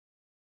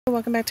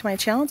Welcome back to my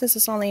channel. This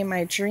is Only in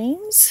My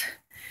Dreams,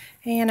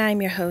 and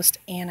I'm your host,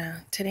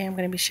 Anna. Today I'm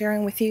going to be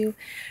sharing with you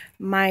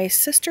my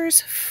sister's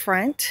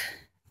front.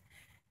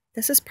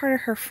 This is part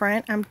of her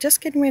front. I'm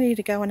just getting ready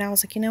to go, and I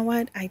was like, you know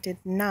what? I did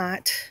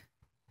not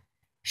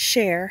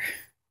share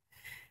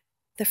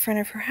the front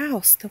of her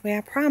house the way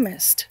I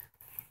promised.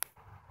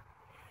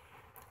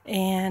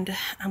 And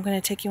I'm going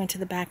to take you into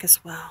the back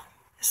as well.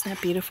 Isn't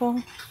that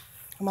beautiful?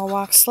 I'm going to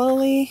walk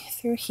slowly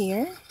through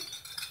here.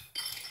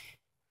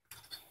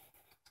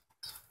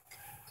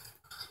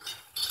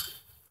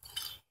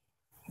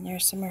 And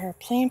there's some of her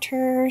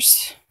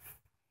planters.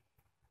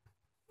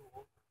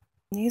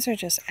 These are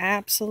just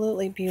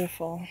absolutely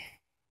beautiful.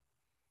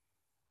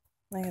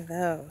 Look at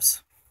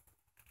those.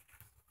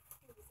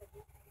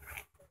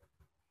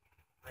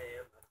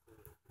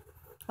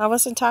 I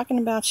wasn't talking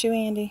about you,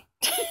 Andy.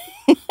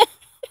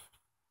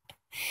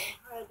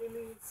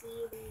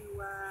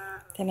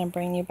 Then I'm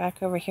bringing you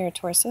back over here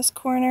towards this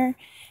corner.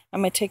 I'm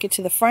going to take you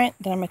to the front,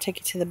 then I'm going to take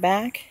you to the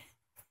back.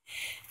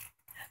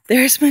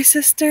 There's my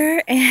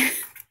sister, and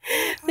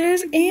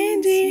there's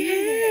Andy.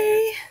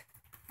 Hey!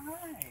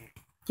 Hi.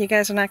 You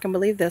guys are not going to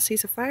believe this.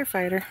 He's a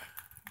firefighter.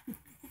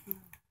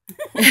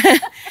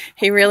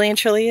 He really and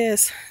truly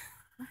is.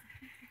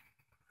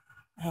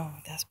 Oh,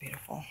 that's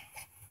beautiful.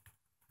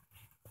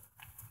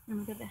 And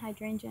look at the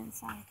hydrangea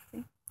inside.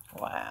 See?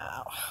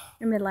 Wow.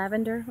 And the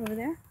lavender over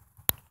there.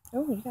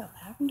 Oh, you got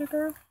lavender,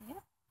 girl? Yeah.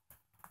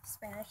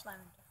 Spanish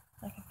lavender.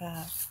 Look at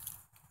that.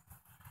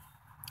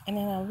 And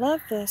then I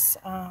love this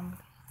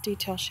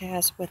detail she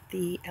has with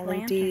the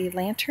LED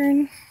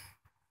lantern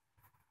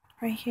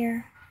right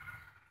here.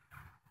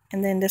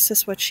 And then this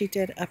is what she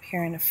did up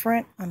here in the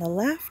front on the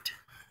left.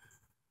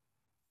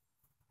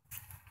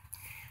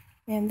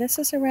 And this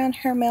is around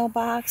her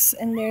mailbox,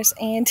 and there's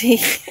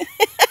Andy.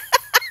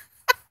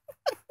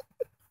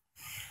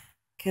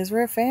 Because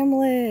we're a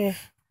family.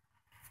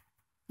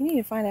 You need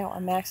to find out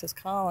what Max is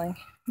calling.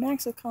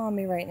 Max is calling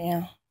me right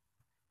now.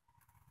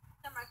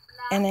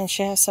 And then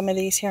she has some of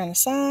these here on the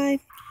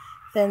side.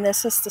 Then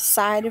this is the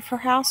side of her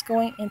house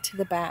going into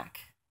the back.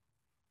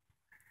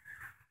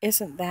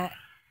 Isn't that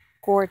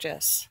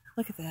gorgeous?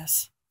 Look at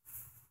this.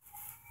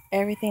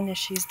 Everything that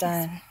she's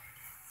done.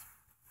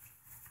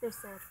 There's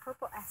a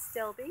purple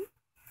astilbe.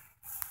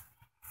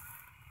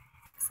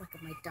 It's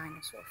like my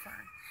dinosaur fern.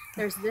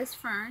 There's this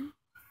fern.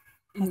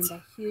 And then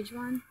the huge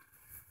one.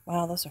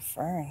 Wow, those are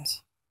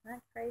ferns. Isn't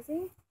that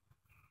crazy?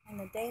 And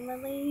the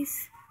daylilies.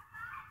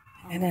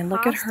 And then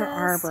look at her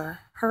arbor.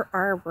 Her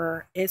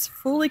arbor is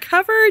fully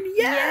covered.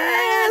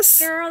 Yes!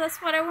 Girl,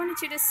 that's what I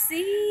wanted you to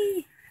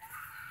see.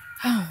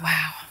 Oh,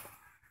 wow.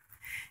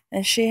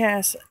 And she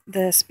has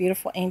this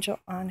beautiful angel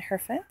on her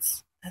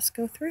fence. Let's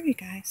go through, you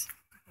guys.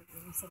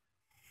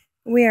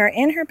 We are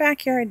in her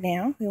backyard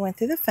now. We went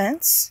through the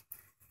fence.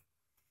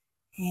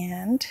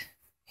 And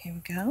here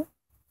we go.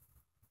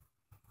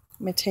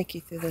 I'm going to take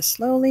you through this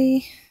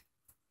slowly.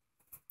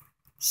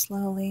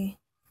 Slowly.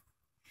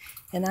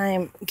 And I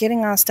am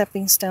getting on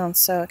stepping stones,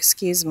 so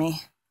excuse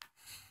me.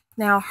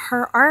 Now,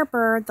 her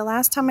arbor, the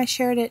last time I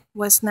shared it,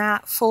 was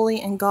not fully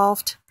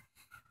engulfed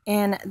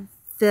in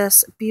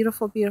this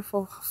beautiful,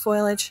 beautiful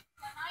foliage.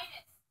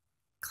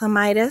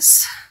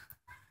 Clematis.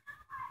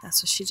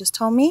 That's what she just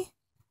told me.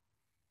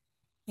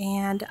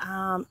 And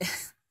it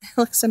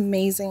looks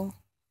amazing.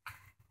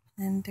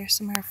 And there's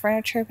some of her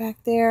furniture back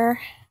there.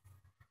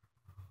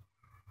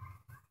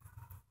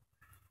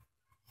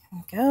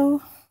 Here we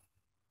go.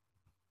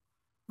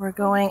 We're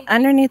going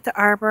underneath the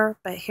arbor,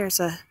 but here's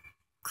a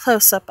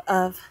close-up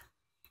of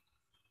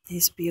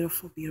these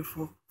beautiful,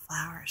 beautiful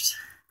flowers.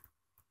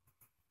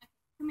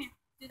 Come here.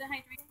 Do the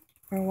hydrangea.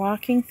 We're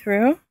walking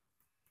through.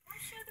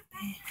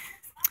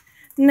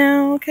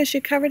 No, because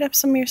you covered up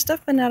some of your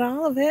stuff, but not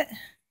all of it.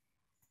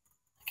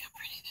 Look how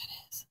pretty that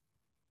is.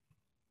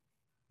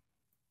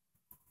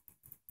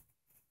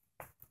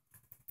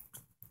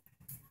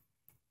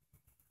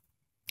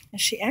 And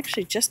she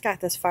actually just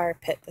got this fire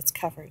pit that's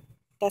covered.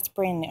 That's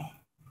brand new.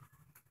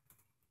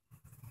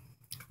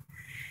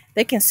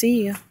 They can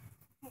see you.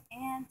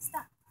 And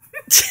stop.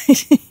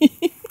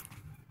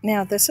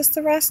 Now, this is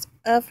the rest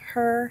of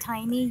her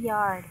tiny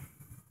yard.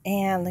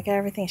 And look at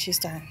everything she's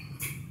done.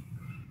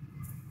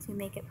 To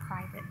make it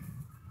private.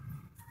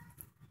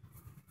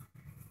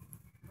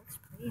 It looks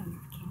pretty on the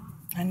camera.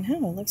 I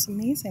know, it looks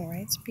amazing,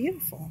 right? It's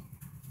beautiful.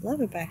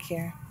 Love it back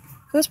here.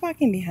 Who's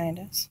walking behind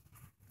us?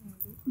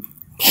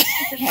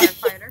 The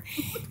firefighter.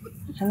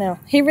 I know.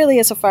 He really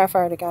is a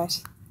firefighter,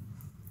 guys.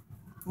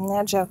 I'm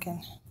not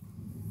joking.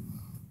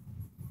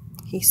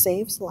 He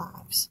saves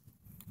lives.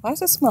 Why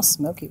does it smell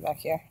smoky back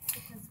here?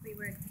 Because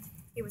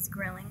he was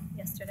grilling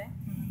yesterday,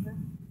 remember?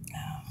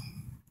 Oh.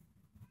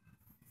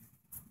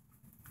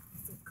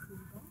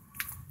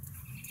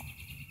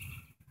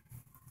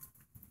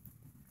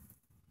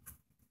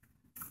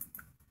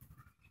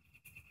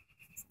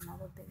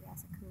 Another big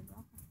ass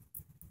akuba.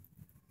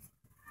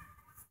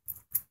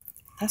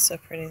 That's so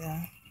pretty,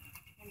 though.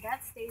 And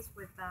that stays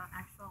with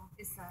actual.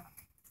 It's a.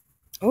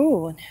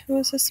 Oh, and who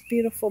is this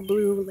beautiful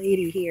blue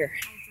lady here?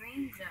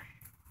 Hydrangea.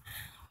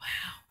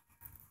 Wow.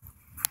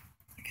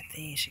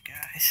 these, you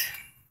guys.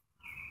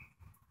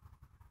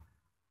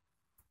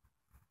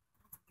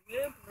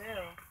 Blue,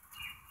 blue.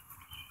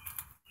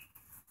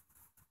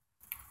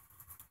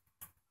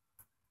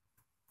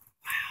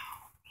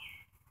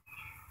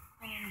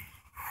 And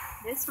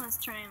this one's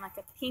turning like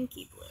a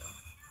pinky blue.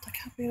 Look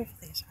how beautiful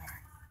these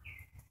are.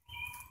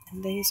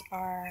 And these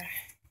are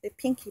the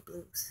pinky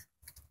blues.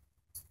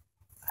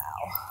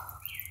 Wow.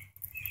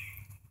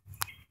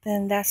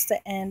 Then that's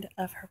the end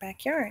of her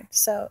backyard.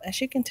 So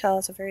as you can tell,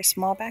 it's a very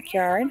small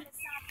backyard.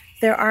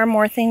 There are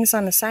more things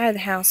on the side of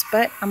the house,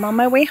 but I'm on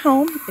my way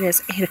home. It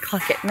is 8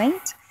 o'clock at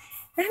night.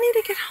 And I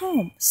need to get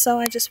home. So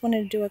I just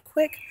wanted to do a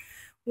quick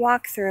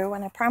walkthrough,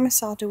 and I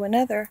promise I'll do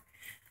another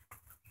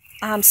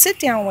sit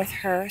down with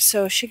her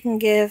so she can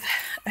give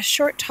a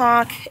short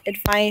talk,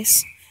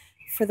 advice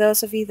for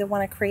those of you that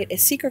want to create a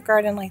secret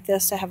garden like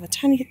this, to have a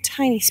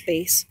tiny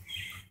space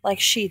like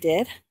she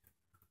did,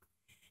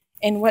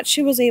 and what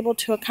she was able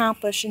to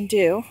accomplish and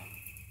do,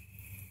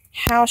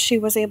 how she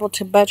was able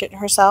to budget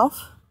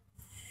herself,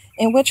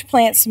 and which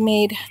plants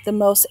made the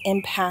most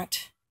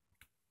impact.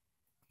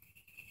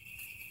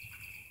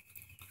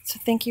 So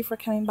thank you for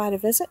coming by to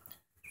visit,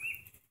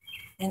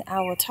 and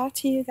I will talk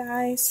to you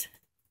guys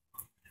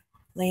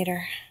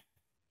later.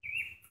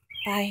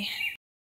 Bye.